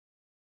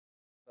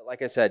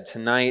Like I said,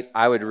 tonight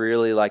I would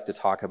really like to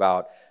talk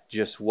about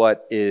just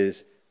what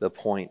is the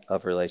point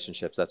of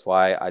relationships. That's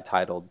why I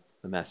titled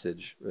the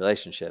message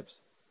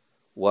Relationships.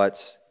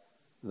 What's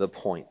the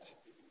point?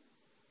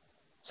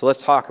 So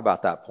let's talk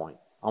about that point.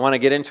 I want to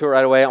get into it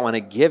right away. I want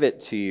to give it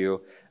to you,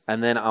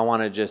 and then I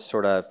want to just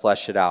sort of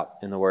flesh it out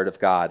in the Word of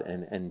God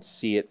and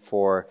see it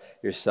for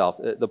yourself.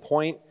 The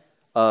point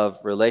of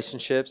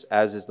relationships,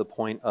 as is the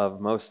point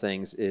of most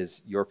things,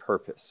 is your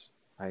purpose,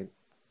 right?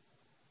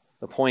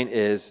 The point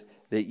is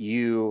that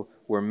you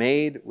were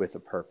made with a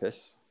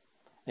purpose,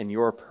 and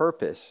your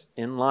purpose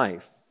in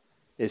life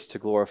is to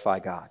glorify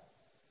God.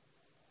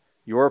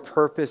 Your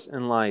purpose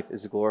in life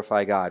is to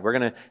glorify God. We're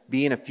going to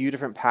be in a few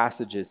different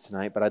passages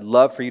tonight, but I'd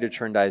love for you to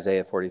turn to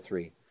Isaiah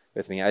 43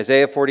 with me.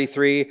 Isaiah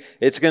 43,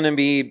 it's going to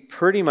be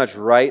pretty much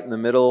right in the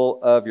middle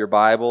of your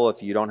Bible.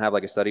 If you don't have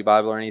like a study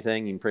Bible or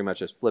anything, you can pretty much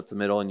just flip the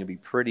middle and you'll be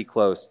pretty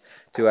close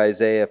to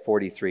Isaiah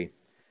 43.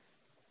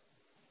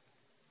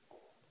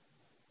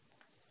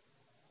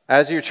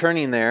 As you're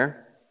turning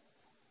there,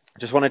 I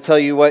just want to tell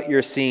you what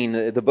you're seeing.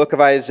 The book of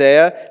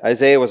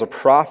Isaiah was a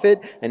prophet,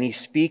 and he's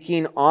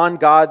speaking on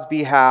God's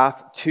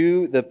behalf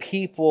to the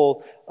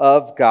people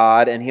of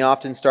God, and he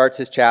often starts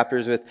his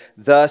chapters with,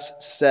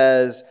 "Thus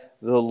says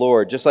the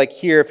Lord." Just like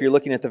here, if you're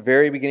looking at the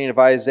very beginning of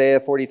Isaiah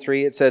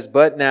 43, it says,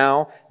 "But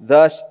now,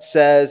 thus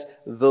says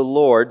the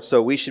Lord."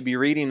 So we should be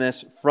reading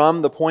this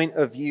from the point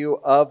of view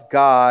of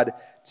God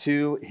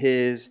to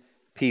his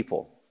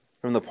people.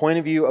 From the point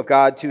of view of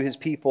God to his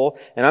people.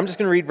 And I'm just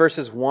going to read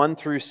verses 1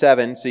 through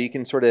 7 so you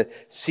can sort of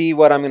see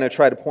what I'm going to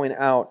try to point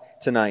out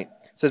tonight.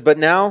 It says, "But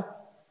now,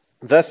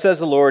 thus says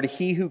the Lord,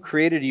 he who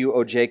created you,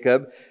 O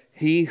Jacob,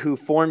 he who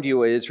formed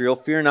you, O Israel,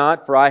 fear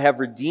not, for I have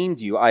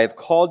redeemed you. I have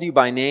called you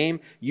by name.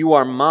 You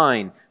are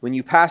mine. When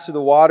you pass through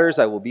the waters,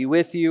 I will be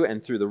with you,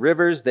 and through the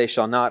rivers, they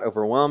shall not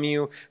overwhelm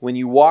you. When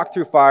you walk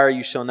through fire,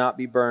 you shall not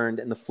be burned,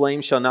 and the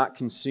flame shall not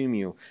consume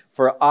you.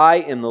 For I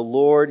am the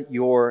Lord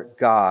your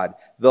God,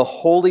 the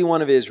Holy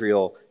One of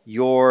Israel,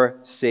 your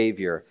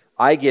Savior.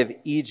 I give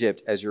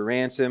Egypt as your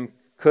ransom,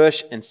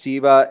 Cush and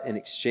Seba in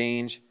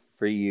exchange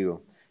for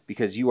you,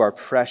 because you are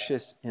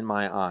precious in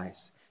my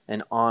eyes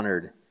and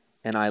honored,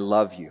 and I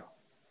love you.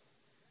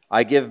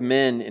 I give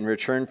men in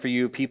return for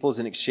you, peoples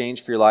in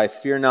exchange for your life.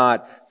 Fear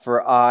not,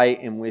 for I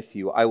am with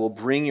you. I will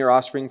bring your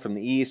offspring from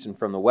the east and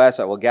from the west.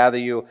 I will gather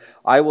you.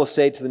 I will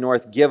say to the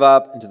north, give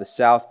up, and to the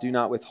south, do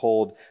not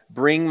withhold.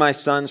 Bring my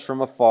sons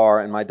from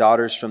afar and my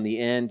daughters from the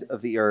end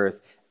of the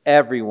earth.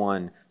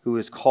 Everyone who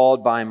is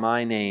called by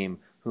my name,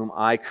 whom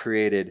I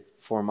created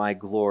for my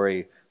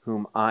glory,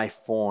 whom I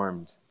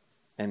formed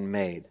and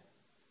made."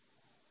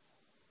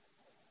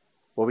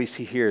 What we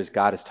see here is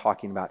God is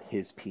talking about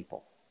his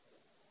people.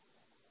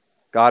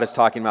 God is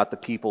talking about the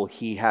people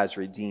he has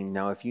redeemed.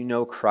 Now, if you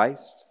know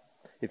Christ,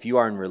 if you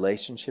are in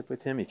relationship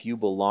with him, if you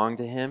belong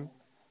to him,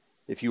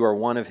 if you are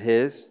one of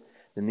his,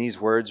 then these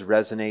words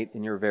resonate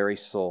in your very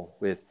soul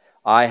with,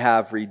 "I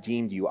have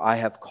redeemed you. I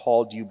have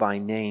called you by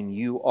name.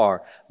 You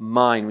are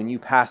mine. When you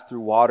pass through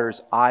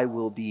waters, I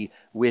will be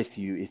with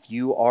you." If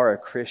you are a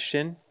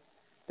Christian,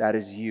 that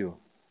is you.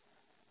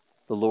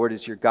 The Lord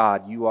is your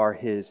God. You are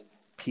his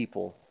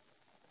people.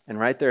 And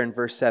right there in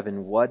verse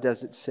 7, what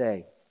does it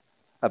say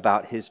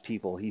about his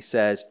people? He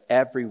says,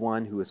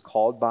 everyone who is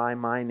called by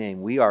my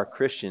name. We are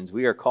Christians.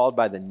 We are called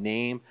by the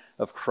name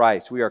of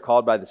Christ. We are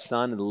called by the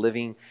Son of the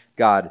living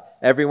God.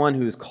 Everyone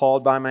who is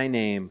called by my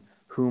name,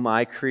 whom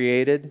I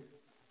created,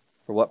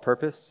 for what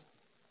purpose?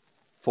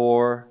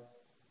 For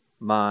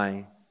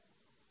my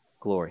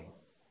glory.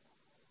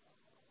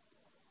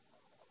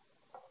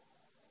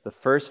 The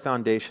first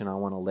foundation I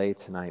want to lay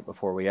tonight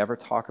before we ever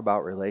talk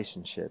about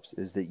relationships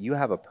is that you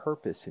have a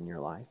purpose in your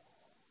life.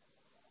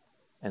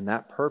 And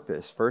that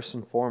purpose, first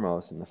and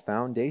foremost, and the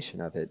foundation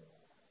of it,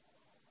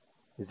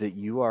 is that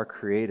you are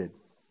created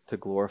to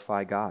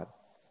glorify God.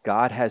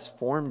 God has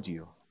formed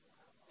you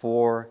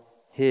for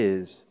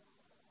his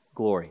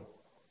glory.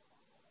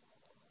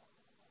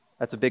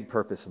 That's a big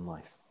purpose in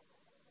life.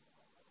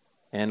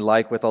 And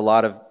like with a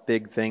lot of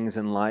big things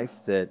in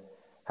life that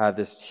have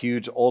this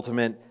huge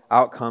ultimate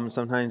outcome,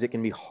 sometimes it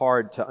can be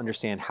hard to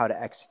understand how to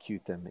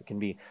execute them. It can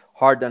be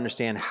hard to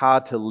understand how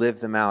to live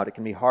them out. It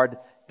can be hard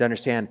to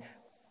understand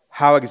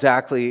how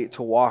exactly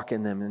to walk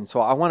in them. And so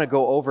I want to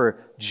go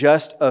over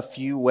just a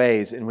few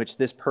ways in which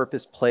this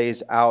purpose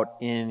plays out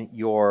in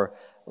your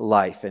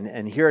life.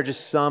 And here are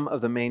just some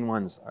of the main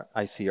ones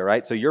I see, all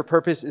right? So your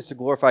purpose is to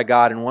glorify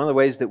God, and one of the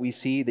ways that we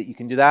see that you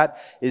can do that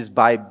is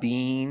by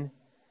being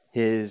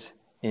his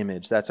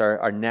image. That's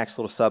our next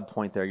little sub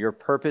point there. Your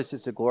purpose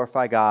is to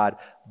glorify God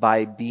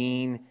by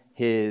being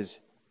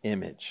his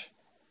image.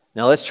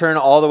 Now let's turn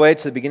all the way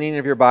to the beginning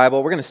of your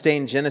Bible. We're going to stay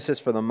in Genesis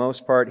for the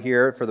most part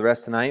here for the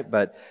rest of the night,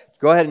 but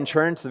go ahead and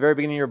turn to the very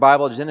beginning of your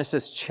Bible,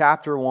 Genesis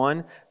chapter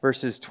 1,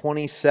 verses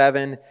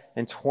 27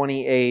 and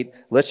 28.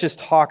 Let's just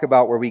talk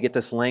about where we get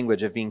this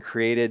language of being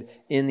created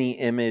in the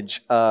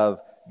image of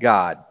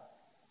God.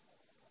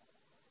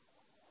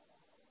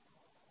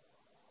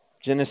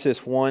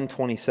 Genesis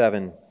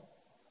 1:27.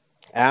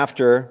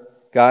 After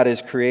God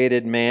has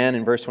created man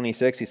in verse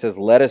 26. He says,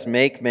 let us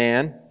make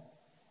man.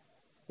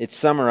 It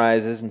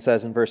summarizes and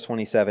says in verse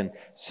 27,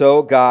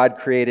 so God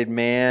created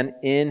man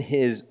in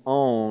his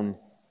own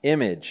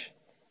image.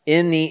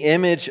 In the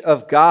image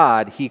of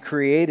God, he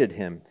created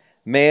him.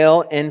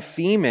 Male and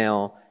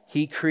female,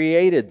 he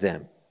created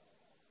them.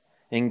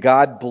 And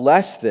God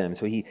blessed them.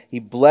 So he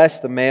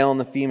blessed the male and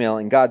the female.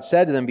 And God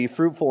said to them, be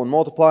fruitful and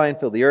multiply and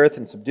fill the earth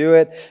and subdue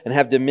it and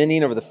have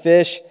dominion over the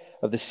fish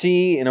of the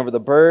sea and over the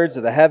birds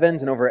of the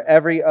heavens and over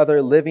every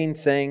other living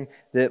thing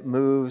that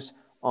moves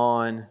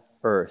on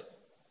earth.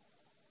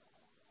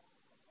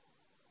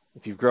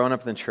 If you've grown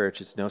up in the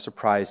church, it's no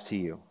surprise to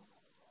you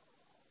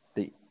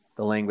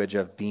the language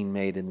of being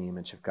made in the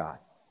image of God.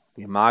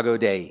 The imago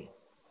Dei,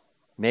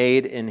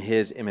 made in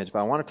his image. But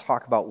I want to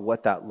talk about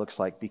what that looks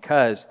like,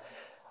 because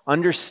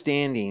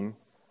understanding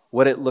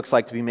what it looks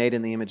like to be made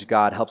in the image of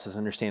God helps us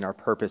understand our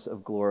purpose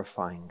of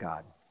glorifying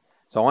God.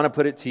 So I want to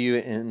put it to you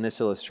in this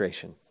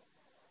illustration.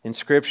 In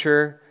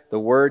Scripture, the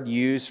word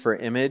used for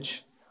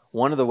image,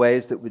 one of the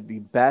ways that would be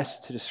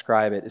best to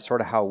describe it is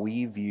sort of how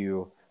we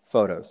view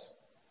photos,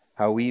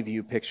 how we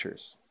view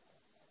pictures.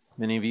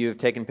 Many of you have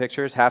taken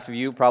pictures. Half of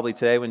you probably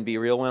today when Be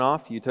Real went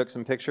off, you took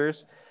some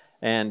pictures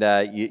and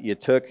you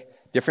took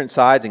different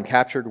sides and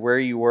captured where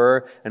you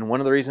were. And one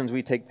of the reasons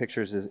we take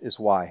pictures is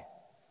why?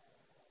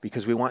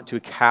 Because we want to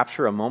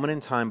capture a moment in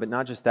time, but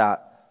not just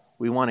that,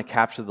 we want to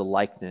capture the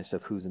likeness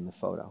of who's in the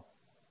photo.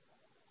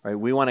 Right?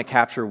 We want to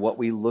capture what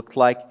we looked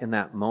like in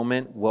that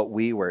moment, what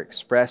we were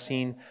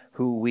expressing,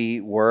 who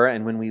we were.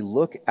 And when we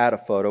look at a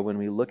photo, when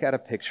we look at a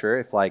picture,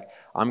 if like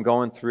I'm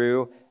going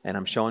through and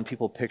I'm showing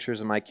people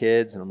pictures of my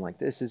kids and I'm like,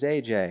 this is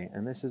AJ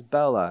and this is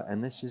Bella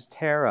and this is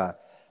Tara.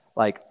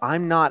 Like,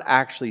 I'm not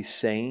actually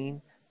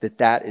saying that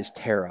that is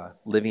Tara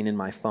living in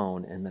my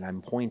phone and that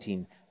I'm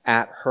pointing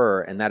at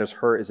her and that is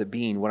her as a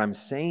being. What I'm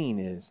saying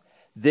is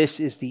this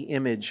is the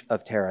image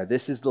of Tara.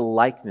 This is the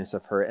likeness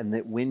of her. And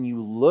that when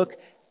you look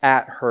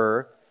at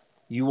her,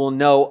 you will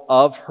know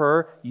of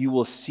her, you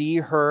will see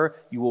her,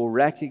 you will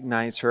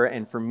recognize her.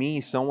 And for me,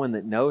 someone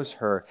that knows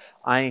her,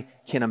 I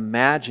can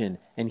imagine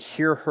and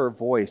hear her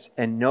voice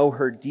and know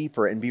her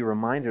deeper and be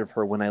reminded of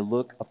her when I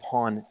look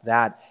upon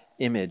that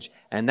image.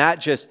 And that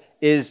just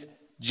is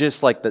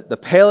just like the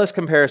palest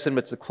comparison,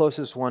 but it's the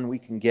closest one we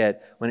can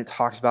get when it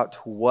talks about to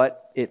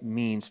what it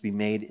means to be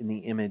made in the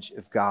image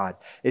of God.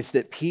 It's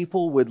that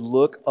people would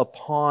look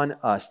upon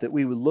us, that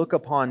we would look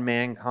upon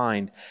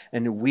mankind,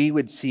 and we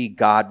would see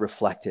God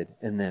reflected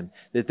in them.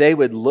 That they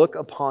would look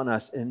upon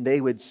us and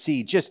they would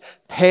see just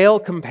pale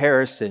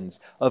comparisons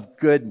of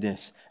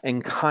goodness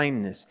and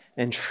kindness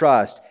and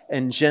trust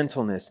and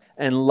gentleness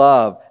and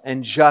love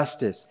and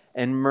justice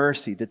and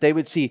mercy. That they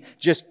would see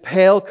just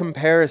pale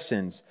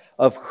comparisons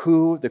of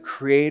who the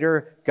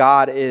Creator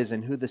God is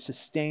and who the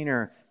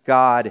Sustainer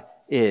God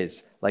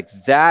is. Like,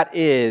 that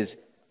is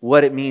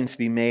what it means to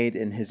be made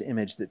in his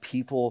image, that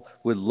people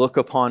would look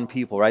upon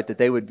people, right? That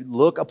they would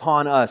look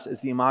upon us as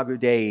the Imago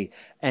Dei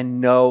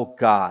and know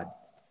God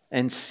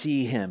and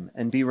see him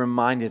and be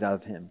reminded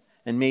of him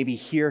and maybe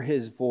hear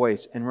his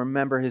voice and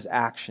remember his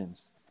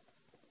actions.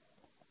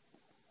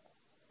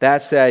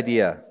 That's the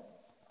idea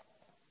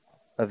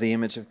of the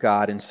image of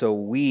God. And so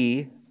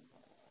we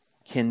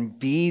can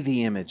be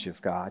the image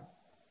of God.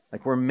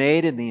 Like, we're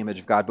made in the image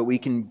of God, but we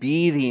can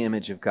be the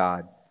image of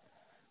God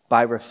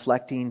by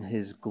reflecting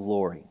his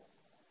glory.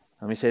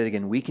 Let me say it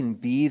again. We can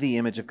be the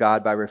image of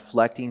God by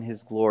reflecting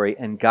his glory.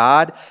 And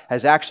God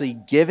has actually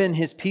given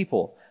his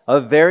people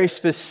a very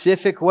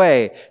specific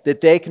way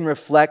that they can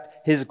reflect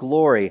his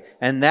glory.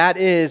 And that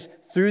is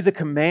through the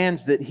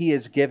commands that he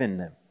has given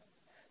them.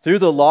 Through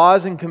the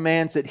laws and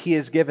commands that he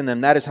has given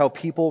them, that is how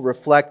people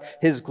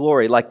reflect his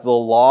glory. Like the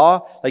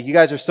law, like you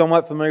guys are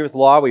somewhat familiar with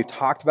law. We've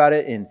talked about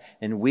it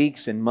in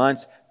weeks and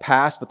months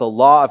past, but the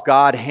law of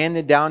God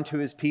handed down to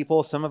his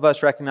people. Some of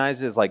us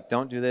recognize it as like,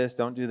 don't do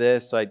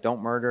this, like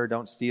don't murder,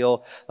 don't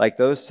steal, like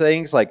those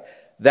things. Like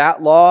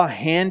that law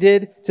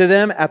handed to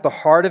them at the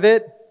heart of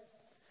it,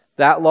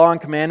 that law and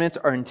commandments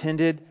are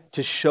intended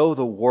to show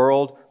the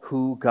world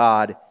who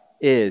God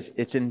is.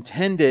 It's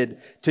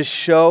intended to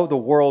show the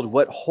world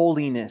what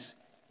holiness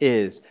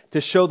is, to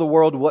show the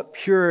world what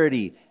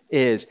purity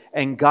is.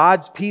 And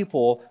God's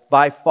people,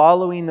 by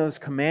following those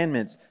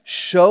commandments,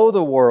 show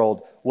the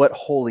world what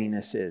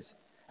holiness is.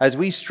 As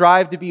we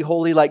strive to be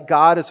holy like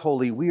God is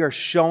holy, we are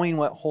showing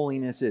what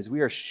holiness is.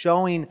 We are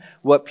showing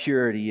what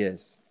purity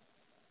is.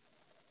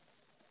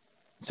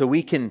 So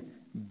we can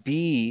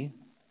be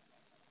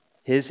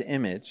his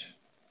image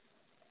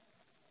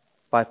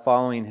by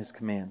following his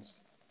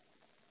commands.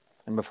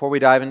 And before we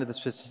dive into the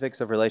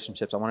specifics of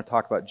relationships, I want to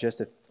talk about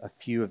just a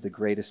few of the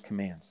greatest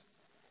commands.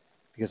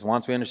 Because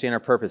once we understand our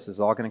purpose, this is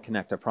all going to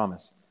connect, I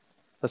promise.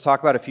 Let's talk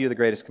about a few of the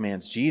greatest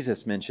commands.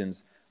 Jesus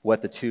mentions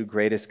what the two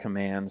greatest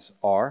commands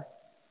are.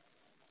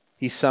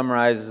 He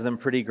summarizes them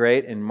pretty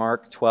great in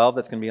Mark 12.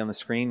 That's going to be on the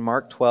screen.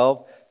 Mark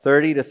 12,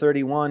 30 to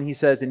 31, he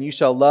says, "And you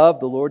shall love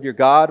the Lord your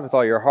God with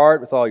all your heart,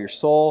 with all your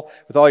soul,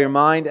 with all your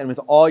mind, and with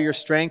all your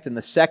strength." And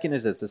the second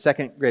is this, the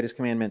second greatest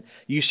commandment: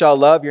 "You shall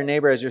love your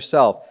neighbor as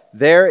yourself.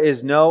 There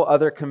is no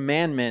other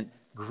commandment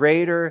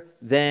greater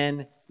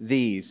than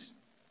these."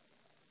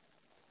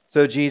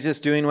 So Jesus,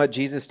 doing what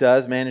Jesus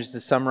does, manages to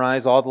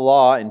summarize all the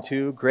law in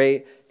two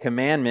great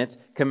commandments.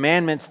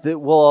 Commandments that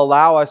will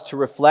allow us to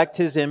reflect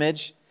his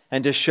image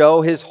and to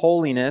show his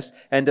holiness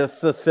and to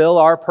fulfill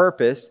our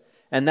purpose.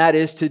 And that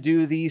is to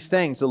do these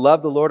things: to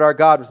love the Lord our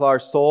God with all our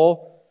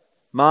soul,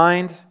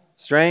 mind,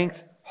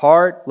 strength,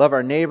 heart, love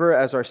our neighbor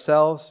as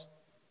ourselves.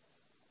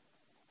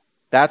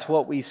 That's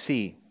what we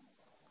see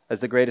as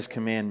the greatest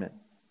commandment,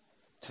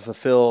 to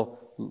fulfill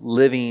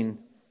living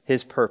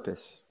his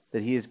purpose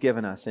that he has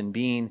given us and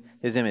being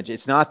his image.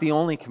 It's not the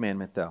only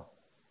commandment, though.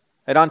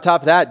 And on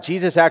top of that,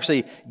 Jesus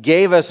actually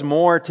gave us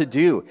more to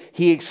do.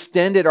 He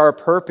extended our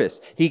purpose.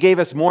 He gave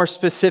us more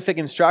specific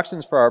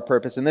instructions for our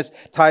purpose. And this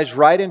ties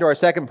right into our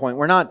second point.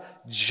 We're not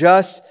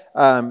just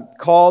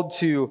called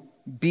to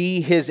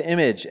be his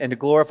image and to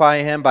glorify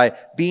him by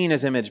being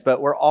his image,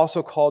 but we're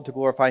also called to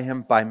glorify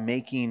him by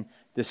making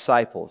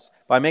disciples.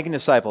 By making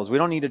disciples. We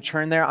don't need to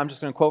turn there. I'm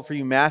just going to quote for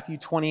you Matthew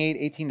 28,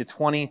 18 to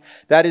 20.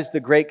 That is the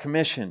Great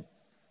Commission.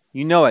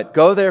 You know it.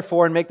 "Go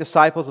therefore and make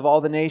disciples of all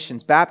the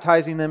nations,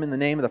 baptizing them in the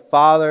name of the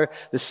Father,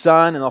 the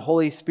Son, and the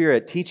Holy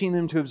Spirit, teaching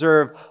them to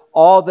observe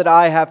all that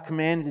I have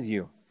commanded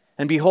you.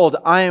 And behold,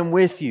 I am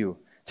with you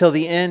till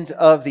the end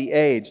of the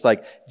age."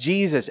 Like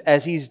Jesus,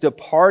 as he's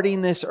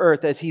departing this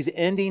earth, as he's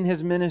ending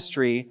his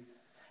ministry,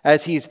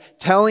 as he's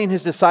telling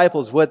his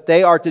disciples what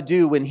they are to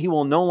do when he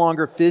will no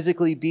longer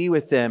physically be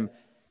with them,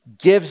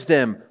 gives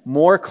them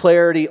more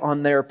clarity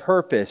on their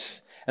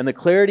purpose. And the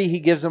clarity he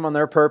gives them on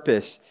their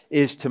purpose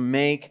is to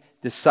make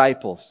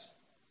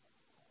disciples.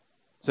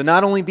 So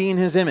not only being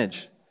his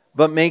image,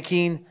 but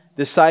making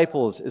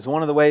disciples is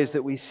one of the ways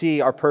that we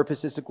see our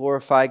purpose is to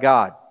glorify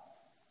God.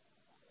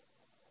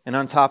 And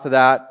on top of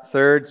that,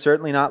 third,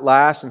 certainly not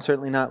last and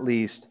certainly not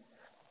least,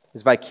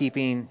 is by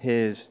keeping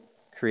his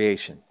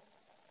creation.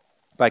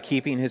 By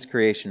keeping his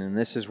creation. And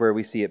this is where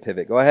we see it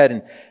pivot. Go ahead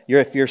and,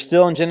 if you're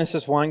still in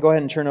Genesis 1, go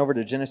ahead and turn over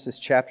to Genesis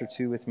chapter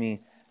 2 with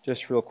me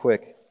just real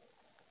quick.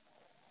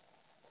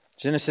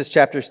 Genesis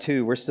chapter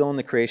 2, we're still in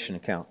the creation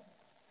account.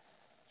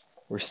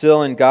 We're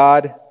still in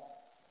God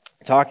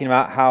talking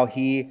about how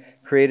he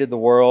created the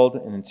world.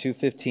 And in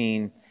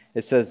 2:15,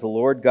 it says, "The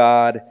Lord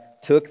God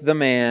took the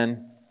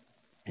man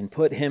and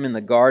put him in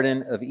the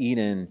Garden of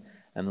Eden."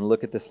 And then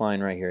look at this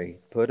line right here. He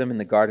put him in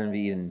the Garden of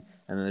Eden.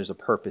 And then there's a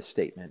purpose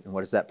statement. And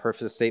what does that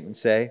purpose statement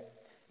say?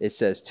 It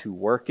says to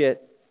work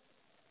it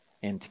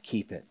and to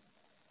keep it.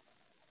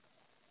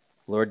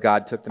 Lord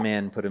God took the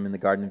man and put him in the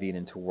Garden of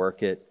Eden to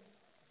work it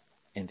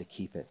and to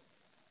keep it.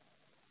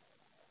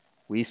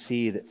 We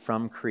see that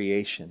from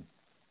creation,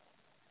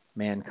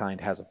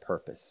 mankind has a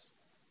purpose.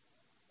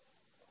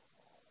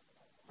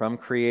 From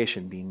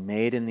creation, being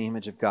made in the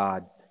image of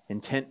God,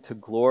 intent to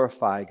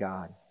glorify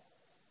God,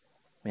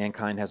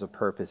 mankind has a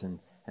purpose. And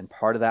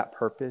part of that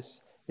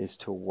purpose is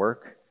to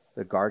work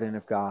the garden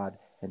of God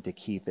and to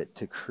keep it,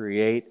 to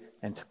create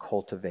and to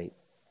cultivate,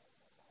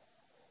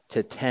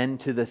 to tend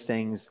to the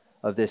things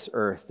of this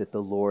earth that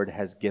the Lord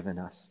has given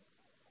us.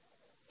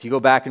 If you go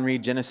back and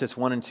read Genesis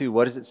 1 and 2,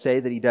 what does it say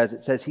that he does?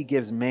 It says he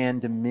gives man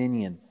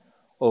dominion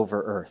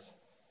over earth.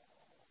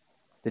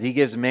 That he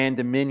gives man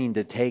dominion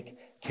to take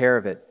care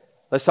of it.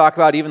 Let's talk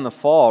about even the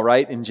fall,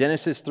 right? In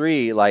Genesis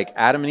 3, like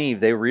Adam and Eve,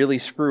 they really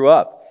screw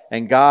up.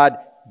 And God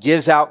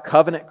gives out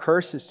covenant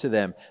curses to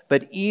them.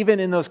 But even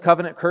in those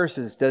covenant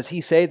curses, does he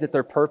say that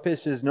their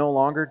purpose is no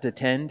longer to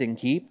tend and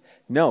keep?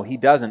 No, he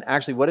doesn't.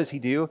 Actually, what does he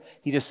do?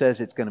 He just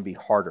says it's going to be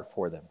harder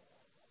for them.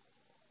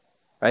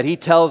 Right? He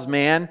tells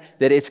man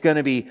that it's going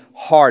to be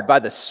hard. By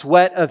the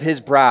sweat of his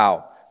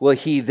brow will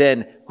he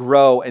then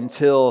grow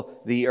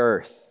until the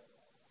earth.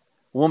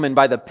 Woman,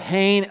 by the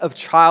pain of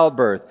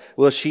childbirth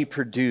will she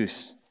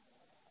produce.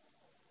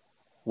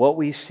 What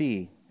we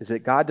see is that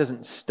God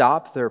doesn't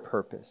stop their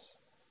purpose.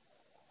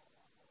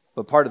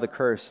 But part of the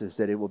curse is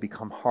that it will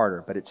become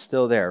harder, but it's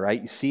still there, right?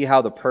 You see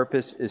how the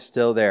purpose is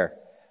still there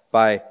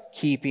by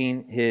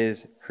keeping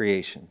his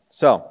creation.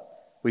 So,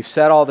 we've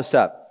set all this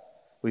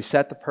up. We've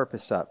set the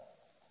purpose up.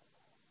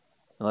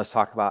 And let's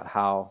talk about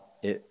how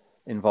it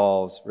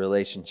involves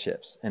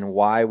relationships and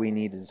why we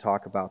needed to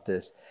talk about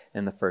this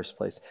in the first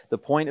place. The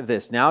point of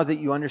this, now that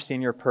you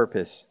understand your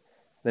purpose,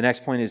 the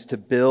next point is to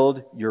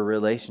build your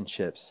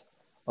relationships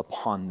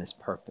upon this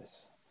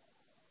purpose.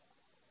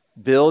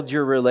 Build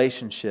your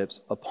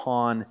relationships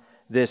upon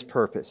this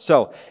purpose.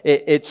 So,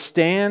 it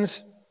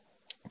stands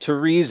to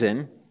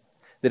reason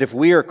that if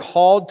we are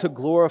called to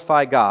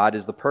glorify God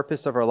as the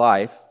purpose of our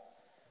life,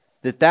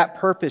 that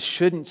purpose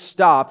shouldn't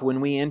stop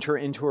when we enter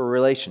into a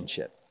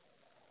relationship.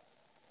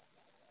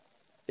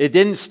 It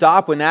didn't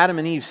stop when Adam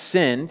and Eve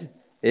sinned.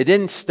 It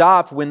didn't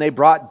stop when they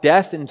brought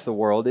death into the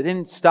world. It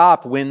didn't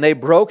stop when they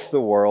broke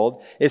the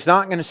world. It's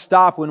not going to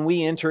stop when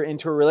we enter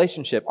into a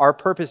relationship. Our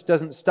purpose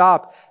doesn't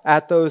stop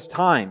at those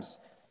times.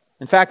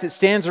 In fact, it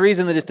stands to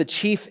reason that if the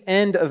chief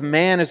end of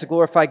man is to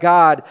glorify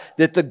God,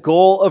 that the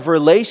goal of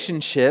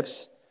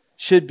relationships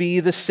should be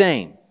the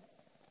same.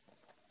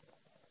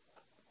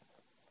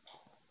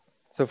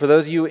 So for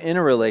those of you in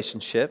a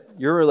relationship,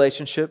 your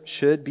relationship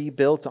should be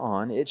built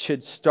on, it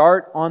should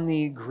start on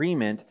the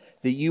agreement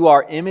that you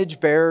are image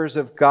bearers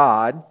of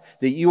God,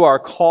 that you are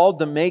called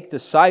to make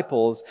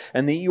disciples,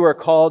 and that you are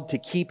called to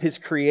keep His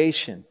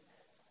creation.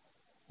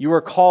 You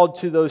are called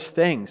to those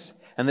things.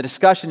 And the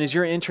discussion as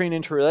you're entering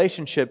into a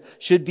relationship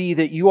should be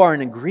that you are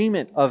in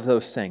agreement of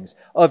those things,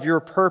 of your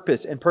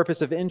purpose and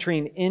purpose of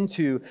entering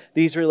into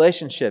these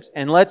relationships.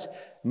 And let's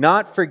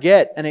not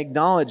forget and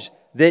acknowledge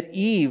that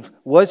Eve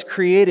was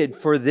created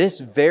for this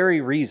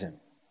very reason.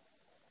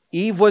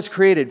 Eve was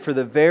created for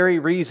the very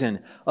reason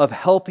of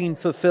helping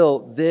fulfill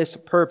this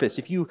purpose.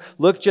 If you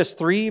look just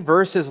 3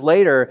 verses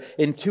later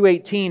in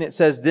 2:18, it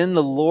says, "Then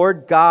the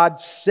Lord God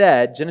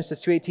said,"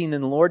 Genesis 2:18,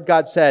 "Then the Lord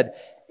God said,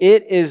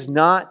 'It is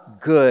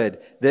not good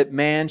that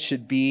man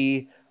should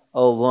be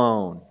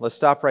alone.'" Let's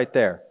stop right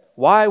there.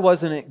 Why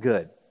wasn't it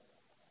good?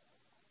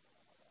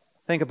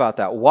 Think about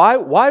that.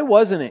 Why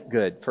wasn't it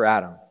good for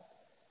Adam?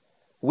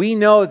 We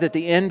know that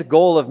the end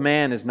goal of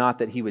man is not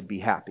that he would be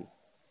happy.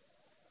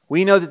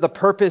 We know that the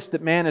purpose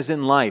that man is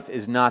in life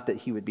is not that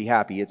he would be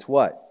happy. It's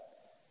what?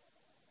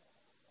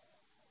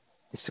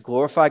 It's to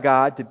glorify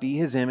God, to be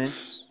His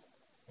image,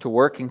 to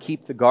work and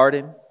keep the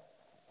garden.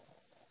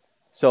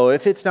 So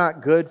if it's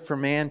not good for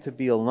man to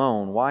be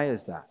alone, why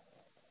is that?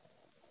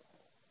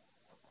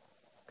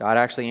 God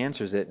actually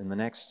answers it in the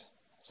next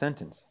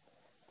sentence.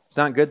 It's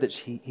not good that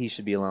he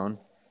should be alone.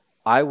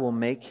 I will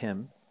make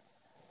him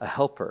a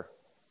helper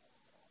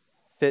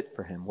fit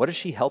for him. What is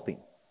she helping?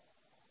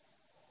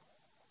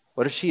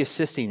 What is she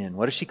assisting in?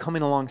 What is she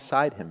coming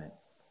alongside him in?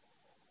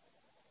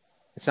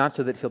 It's not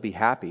so that he'll be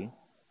happy.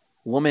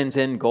 Woman's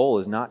end goal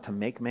is not to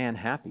make man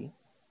happy.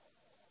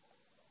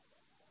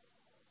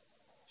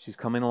 She's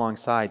coming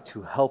alongside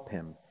to help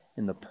him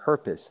in the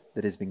purpose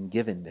that has been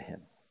given to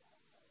him.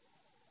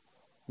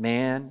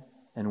 Man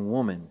and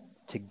woman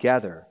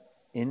together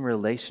in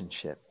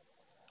relationship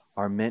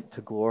are meant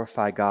to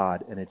glorify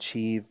God and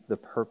achieve the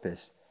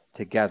purpose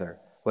together.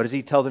 What does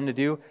He tell them to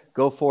do?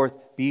 Go forth,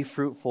 be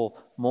fruitful,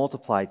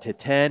 multiply, to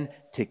tend,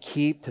 to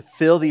keep, to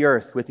fill the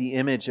earth with the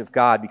image of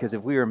God. Because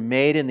if we are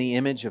made in the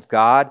image of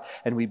God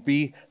and we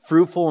be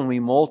fruitful and we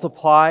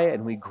multiply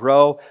and we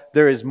grow,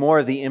 there is more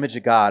of the image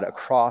of God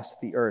across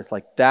the earth.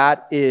 Like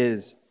that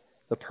is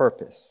the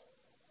purpose.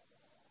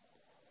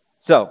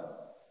 So,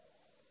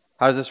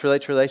 how does this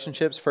relate to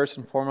relationships? First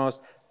and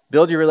foremost,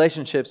 build your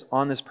relationships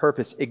on this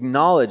purpose.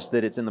 Acknowledge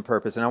that it's in the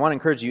purpose. And I want to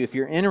encourage you, if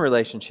you're in a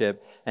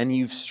relationship and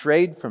you've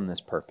strayed from this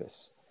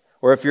purpose,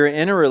 or if you're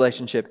in a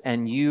relationship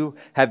and you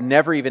have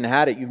never even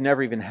had it, you've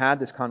never even had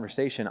this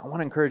conversation, I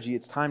want to encourage you,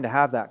 it's time to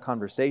have that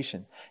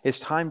conversation. It's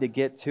time to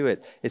get to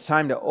it. It's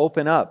time to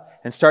open up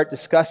and start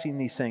discussing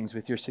these things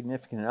with your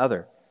significant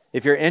other.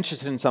 If you're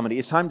interested in somebody,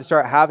 it's time to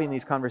start having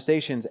these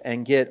conversations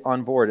and get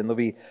on board. And there'll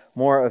be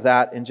more of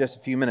that in just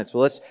a few minutes. But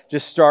let's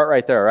just start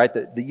right there, right?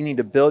 That you need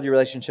to build your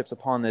relationships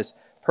upon this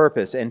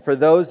purpose. And for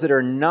those that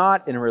are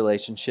not in a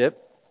relationship,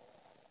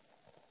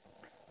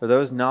 I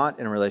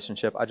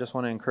just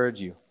want to encourage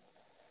you.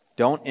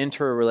 Don't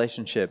enter a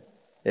relationship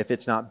if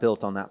it's not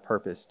built on that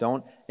purpose.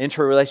 Don't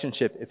enter a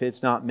relationship if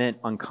it's not meant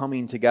on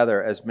coming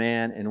together as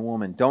man and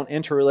woman. Don't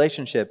enter a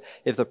relationship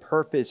if the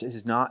purpose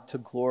is not to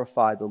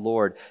glorify the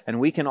Lord. And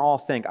we can all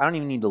think, I don't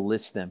even need to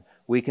list them,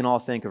 we can all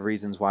think of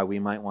reasons why we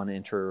might want to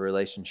enter a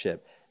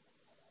relationship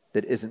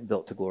that isn't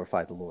built to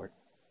glorify the Lord.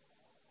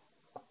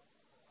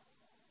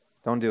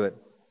 Don't do it.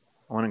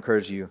 I want to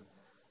encourage you.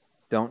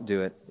 Don't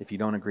do it if you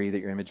don't agree that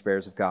you're image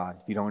bearers of God,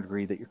 if you don't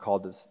agree that you're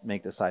called to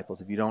make disciples,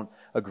 if you don't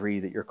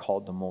agree that you're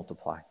called to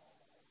multiply.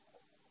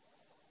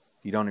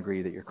 You don't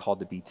agree that you're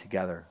called to be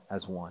together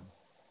as one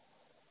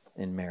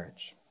in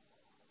marriage.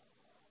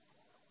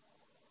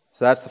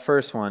 So that's the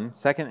first one.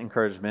 Second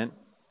encouragement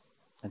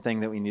and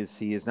thing that we need to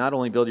see is not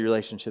only build your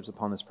relationships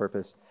upon this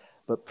purpose,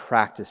 but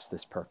practice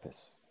this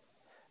purpose.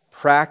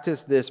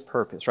 Practice this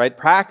purpose, right?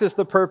 Practice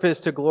the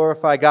purpose to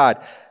glorify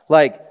God.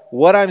 Like,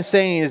 what I'm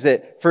saying is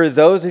that for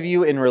those of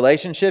you in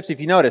relationships,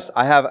 if you notice,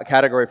 I have a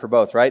category for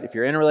both, right? If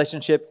you're in a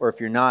relationship or if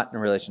you're not in a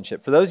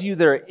relationship. For those of you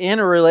that are in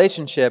a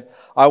relationship,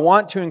 I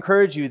want to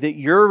encourage you that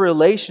your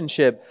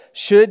relationship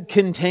should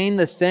contain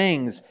the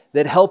things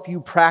that help you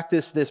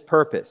practice this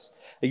purpose.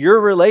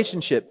 Your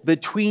relationship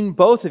between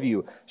both of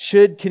you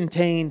should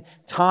contain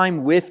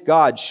time with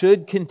God,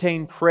 should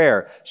contain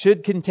prayer,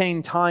 should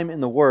contain time in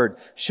the Word,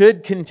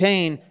 should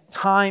contain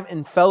time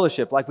in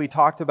fellowship, like we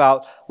talked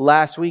about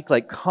last week,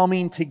 like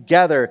coming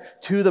together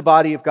to the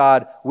body of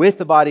God, with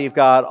the body of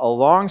God,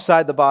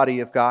 alongside the body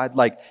of God.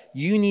 Like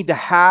you need to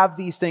have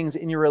these things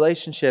in your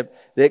relationship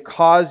that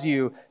cause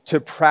you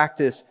to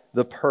practice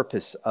the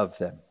purpose of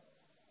them.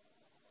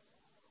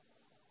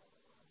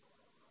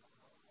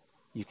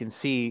 You can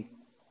see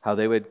how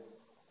they would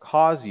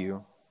cause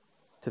you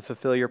to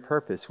fulfill your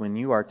purpose when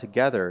you are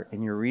together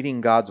and you're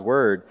reading God's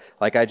Word,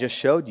 like I just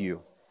showed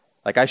you.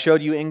 Like I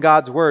showed you in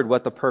God's word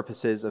what the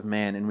purpose is of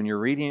man. And when you're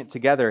reading it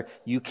together,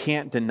 you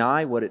can't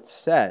deny what it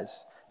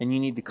says. And you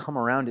need to come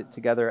around it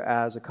together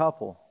as a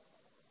couple.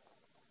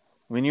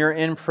 When you're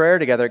in prayer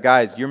together,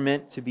 guys, you're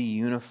meant to be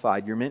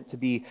unified. You're meant to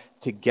be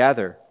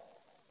together.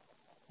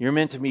 You're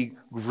meant to be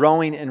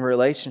growing in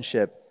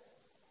relationship.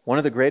 One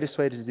of the greatest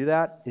ways to do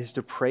that is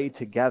to pray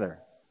together.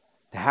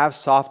 To have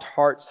soft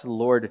hearts to the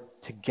Lord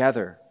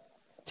together.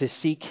 To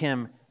seek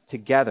Him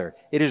together.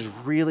 It is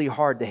really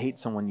hard to hate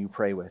someone you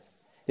pray with.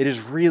 It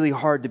is really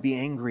hard to be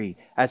angry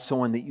at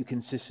someone that you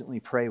consistently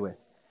pray with.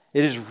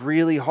 It is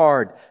really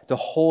hard to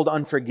hold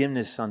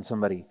unforgiveness on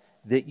somebody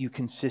that you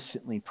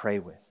consistently pray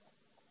with.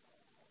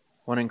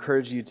 I want to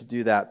encourage you to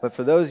do that. But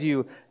for those of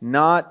you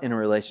not in a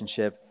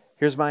relationship,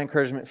 here's my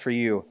encouragement for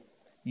you.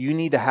 You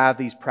need to have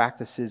these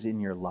practices in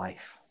your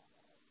life.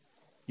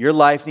 Your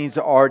life needs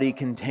to already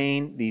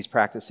contain these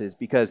practices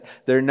because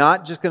they're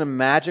not just going to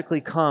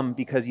magically come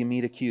because you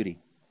meet a cutie.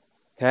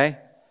 Okay?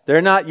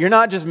 You're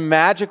not just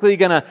magically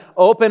going to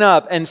open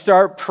up and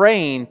start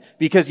praying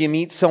because you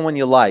meet someone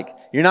you like.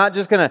 You're not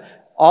just going to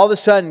all of a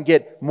sudden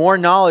get more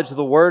knowledge of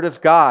the Word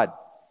of God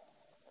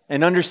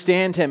and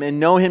understand Him and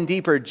know Him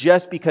deeper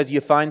just because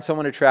you find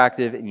someone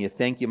attractive and you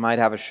think you might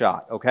have a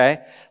shot,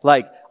 okay?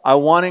 Like, I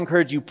want to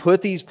encourage you,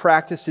 put these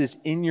practices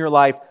in your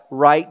life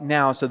right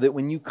now so that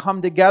when you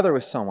come together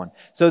with someone,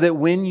 so that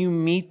when you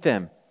meet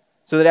them,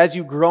 so that as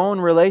you grow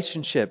in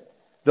relationship,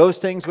 those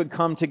things would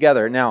come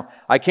together. Now,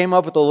 I came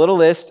up with a little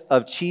list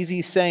of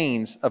cheesy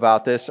sayings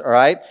about this, all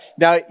right?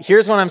 Now,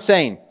 here's what I'm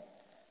saying.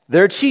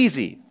 They're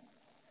cheesy,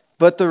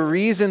 but the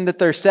reason that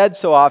they're said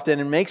so often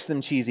and makes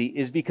them cheesy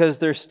is because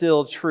they're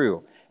still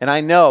true. And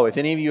I know if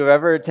any of you have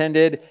ever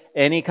attended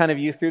any kind of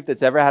youth group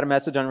that's ever had a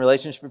message on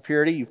relationship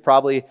purity, you've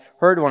probably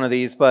heard one of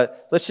these,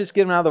 but let's just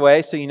get them out of the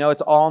way so you know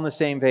it's all in the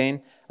same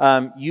vein.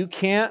 You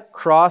can't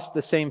cross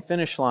the same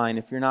finish line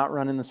if you're not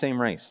running the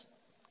same race,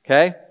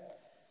 okay?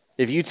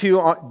 If you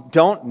two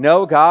don't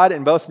know God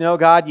and both know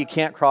God, you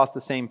can't cross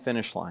the same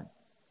finish line.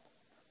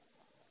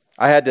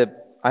 I had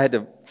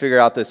to figure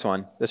out this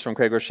one. This is from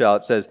Craig Rochelle.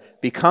 It says,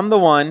 become the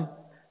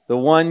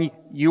one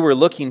you were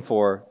looking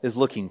for is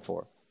looking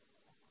for.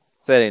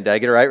 Say that again. Did I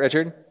get it right,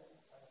 Richard?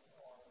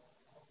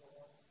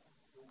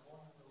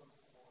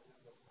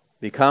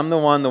 Become the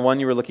one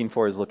you were looking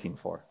for is looking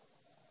for.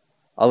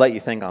 I'll let you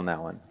think on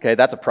that one. Okay,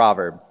 that's a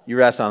proverb. You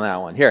rest on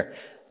that one. Here,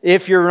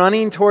 if you're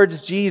running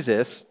towards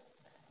Jesus,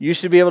 you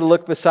should be able to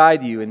look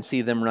beside you and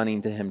see them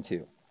running to Him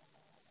too.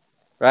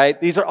 Right?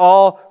 These are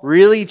all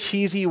really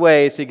cheesy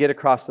ways to get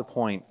across the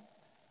point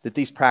that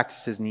these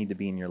practices need to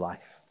be in your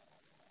life.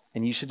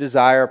 And you should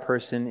desire a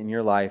person in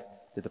your life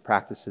that the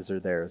practices are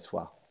there as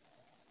well.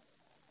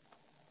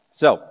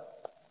 So,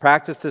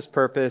 practice this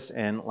purpose,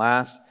 and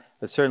last,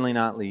 but certainly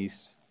not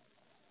least,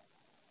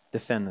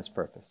 defend this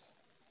purpose.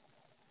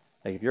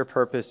 Like if your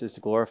purpose is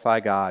to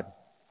glorify God,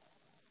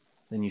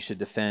 then you should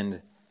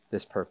defend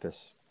this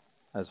purpose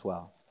as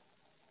well.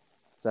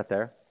 Is that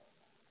there?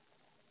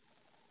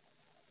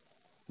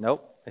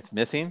 Nope, it's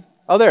missing.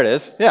 Oh, there it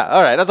is. Yeah,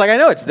 all right. I was like, I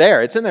know it's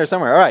there. It's in there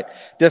somewhere. All right.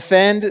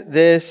 Defend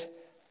this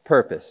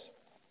purpose.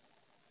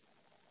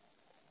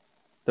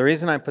 The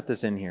reason I put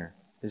this in here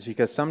is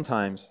because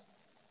sometimes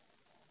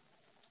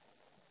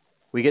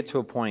we get to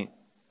a point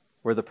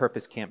where the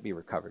purpose can't be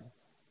recovered.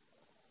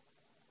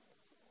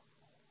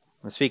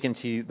 I'm speaking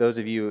to those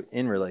of you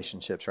in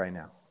relationships right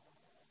now.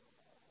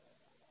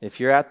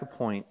 If you're at the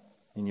point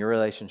in your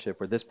relationship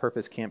where this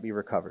purpose can't be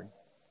recovered,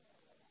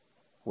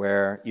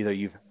 where either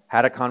you've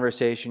had a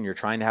conversation, you're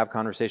trying to have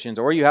conversations,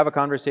 or you have a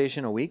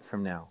conversation a week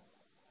from now,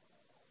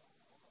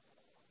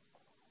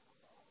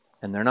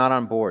 and they're not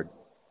on board.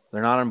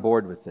 They're not on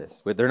board with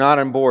this. They're not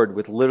on board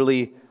with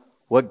literally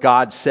what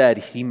God said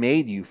He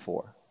made you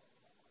for.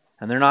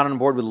 And they're not on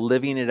board with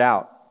living it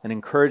out and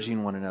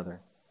encouraging one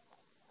another.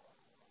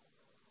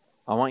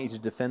 I want you to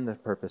defend the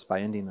purpose by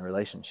ending the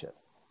relationship.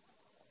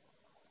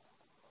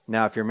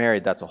 Now, if you're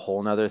married, that's a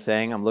whole other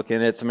thing. I'm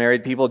looking at some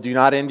married people. Do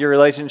not end your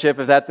relationship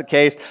if that's the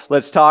case.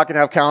 Let's talk and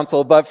have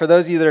counsel. But for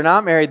those of you that are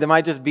not married, that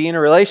might just be in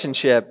a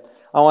relationship,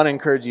 I want to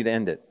encourage you to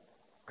end it.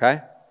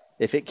 Okay?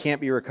 If it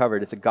can't be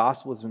recovered, if the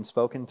gospel has been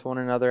spoken to one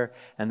another,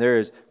 and there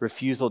is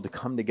refusal to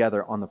come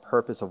together on the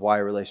purpose of why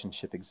a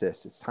relationship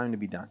exists, it's time to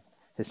be done.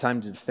 It's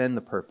time to defend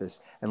the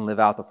purpose and live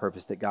out the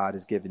purpose that God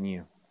has given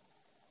you.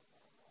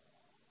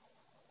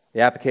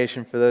 The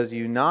application for those of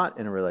you not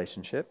in a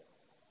relationship,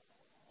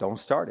 don't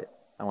start it.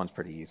 That one's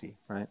pretty easy,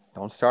 right?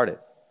 Don't start it.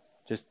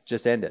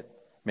 Just end it.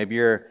 Maybe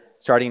you're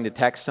starting to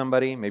text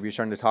somebody, maybe you're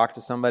starting to talk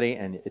to somebody,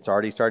 and it's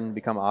already starting to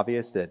become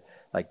obvious that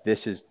like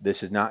this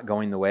is not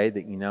going the way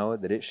that you know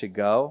that it should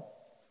go.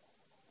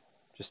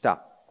 Just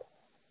stop.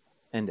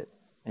 End it.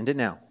 End it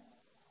now.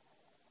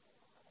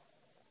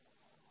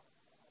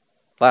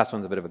 Last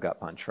one's a bit of a gut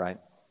punch, right?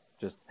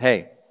 Just,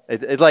 hey,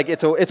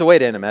 it's a way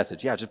to end a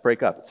message. Yeah, just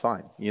break up. It's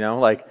fine. You know,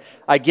 like,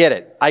 I get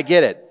it.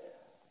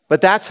 But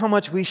that's how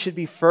much we should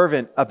be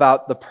fervent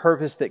about the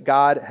purpose that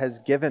God has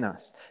given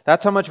us.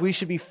 That's how much we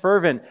should be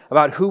fervent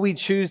about who we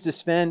choose to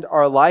spend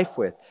our life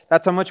with.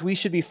 That's how much we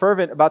should be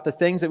fervent about the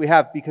things that we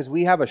have, because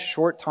we have a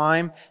short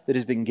time that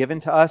has been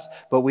given to us,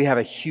 but we have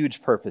a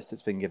huge purpose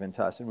that's been given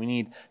to us, and we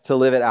need to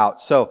live it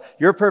out. So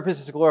your purpose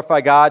is to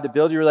glorify God, to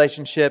build your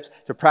relationships,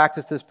 to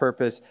practice this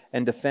purpose,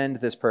 and defend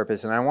this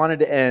purpose. And I wanted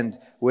to end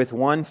with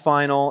one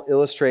final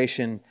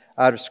illustration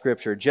out of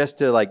Scripture, just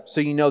to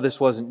so you know this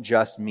wasn't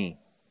just me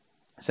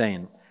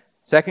saying.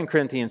 2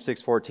 Corinthians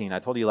 6:14. I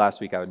told you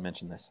last week I would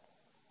mention this.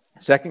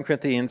 2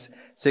 Corinthians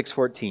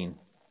 6:14.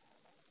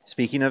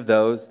 Speaking of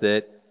those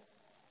that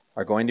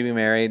are going to be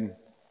married,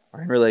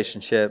 are in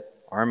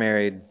relationship, are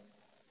married,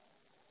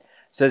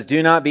 says,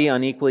 "Do not be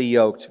unequally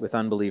yoked with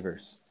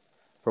unbelievers.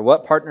 For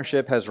what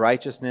partnership has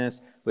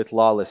righteousness with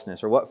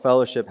lawlessness? Or what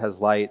fellowship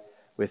has light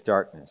with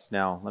darkness?"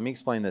 Now, let me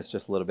explain this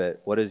just a little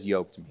bit. What does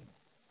yoked mean?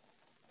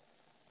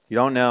 If you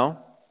don't know,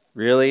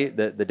 really,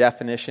 the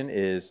definition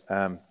is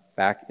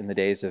back in the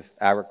days of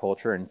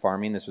agriculture and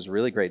farming. This was a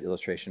really great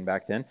illustration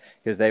back then,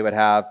 because they would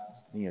have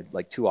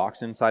two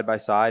oxen side by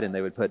side, and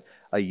they would put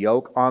a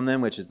yoke on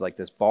them, which is like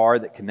this bar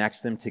that connects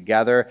them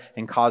together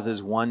and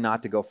causes one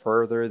not to go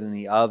further than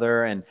the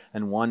other, and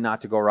one not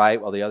to go right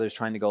while the other's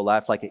trying to go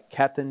left. Like, it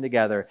kept them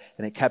together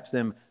and it kept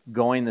them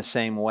going the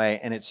same way.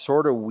 And it's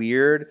sort of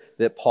weird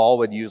that Paul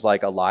would use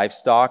like a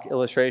livestock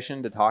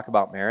illustration to talk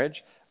about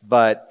marriage,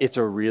 but it's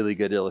a really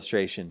good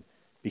illustration,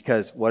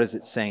 because what is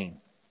it saying?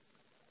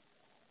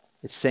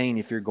 It's saying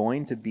if you're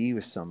going to be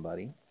with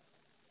somebody,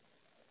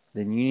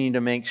 then you need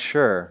to make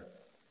sure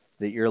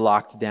that you're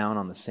locked down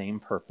on the same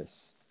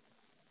purpose.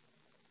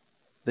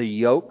 The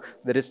yoke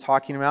that it's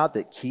talking about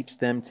that keeps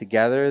them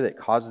together, that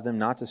causes them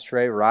not to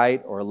stray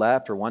right or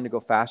left or one to go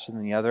faster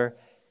than the other,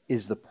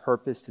 is the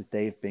purpose that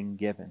they've been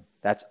given.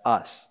 That's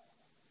us.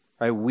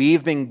 Right?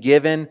 We've been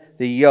given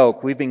the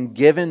yoke. We've been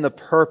given the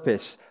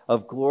purpose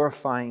of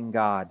glorifying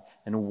God.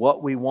 And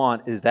what we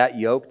want is that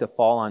yoke to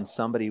fall on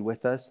somebody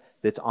with us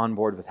that's on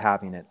board with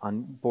having it,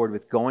 on board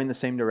with going the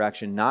same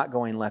direction, not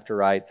going left or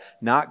right,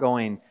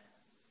 going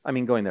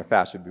there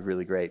fast would be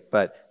really great,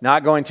 but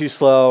not going too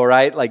slow,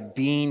 right? Like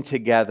being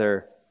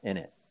together in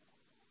it.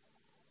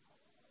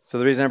 So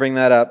the reason I bring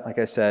that up, like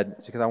I said,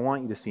 is because I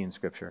want you to see in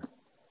Scripture. I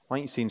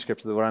want you to see in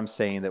Scripture that what I'm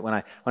saying, that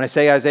when I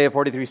say Isaiah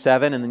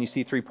 43:7, and then you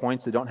see 3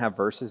 points that don't have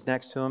verses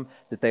next to them,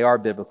 that they are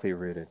biblically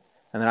rooted.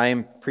 And that I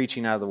am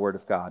preaching out of the Word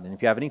of God. And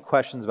if you have any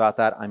questions about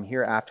that, I'm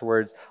here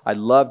afterwards. I'd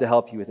love to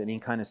help you with any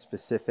kind of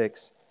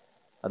specifics.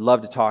 I'd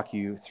love to talk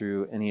you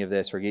through any of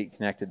this, or get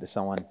connected to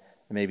someone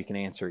that maybe can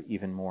answer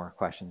even more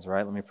questions. All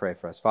right, let me pray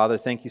for us. Father,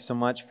 thank you so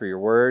much for your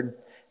Word.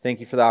 Thank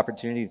you for the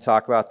opportunity to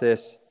talk about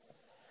this.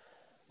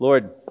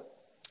 Lord,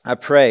 I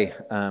pray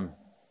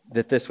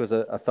that this was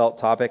a felt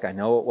topic. I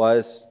know it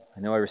was. I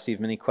know I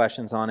received many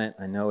questions on it.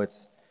 I know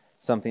it's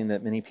something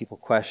that many people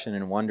question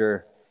and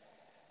wonder.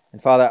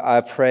 And Father,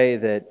 I pray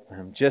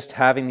that just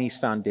having these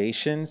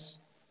foundations,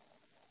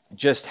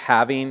 just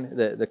having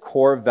the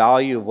core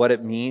value of what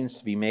it means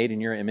to be made in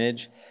your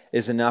image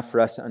is enough for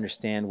us to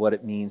understand what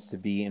it means to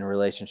be in a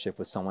relationship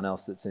with someone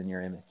else that's in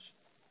your image.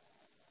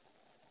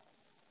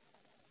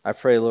 I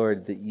pray,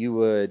 Lord, that you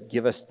would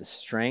give us the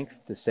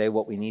strength to say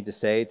what we need to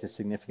say to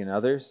significant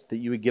others, that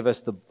you would give us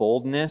the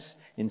boldness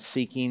in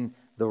seeking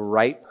the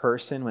right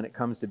person when it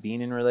comes to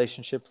being in a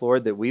relationship,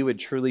 Lord, that we would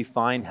truly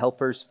find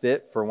helpers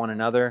fit for one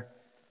another.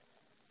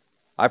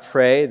 I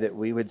pray that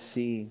we would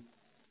see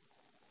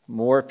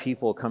more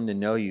people come to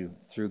know you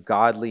through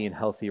godly and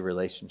healthy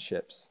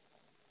relationships.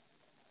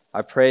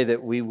 I pray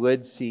that we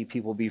would see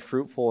people be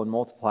fruitful and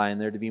multiply,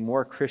 and there to be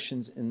more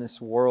Christians in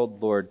this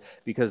world, Lord,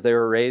 because they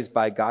were raised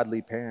by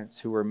godly parents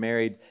who were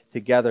married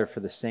together for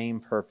the same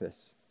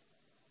purpose.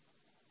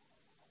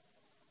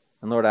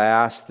 And Lord, I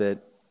ask that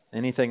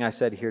anything I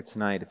said here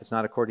tonight, if it's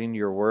not according to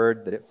your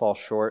word, that it fall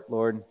short,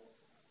 Lord,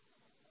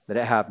 that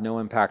it have no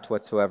impact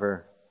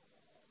whatsoever.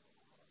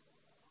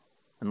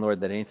 And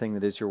Lord, that anything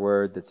that is your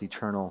word that's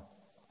eternal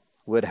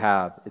would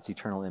have its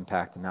eternal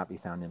impact and not be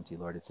found empty,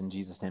 Lord. It's in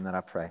Jesus' name that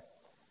I pray.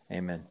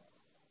 Amen.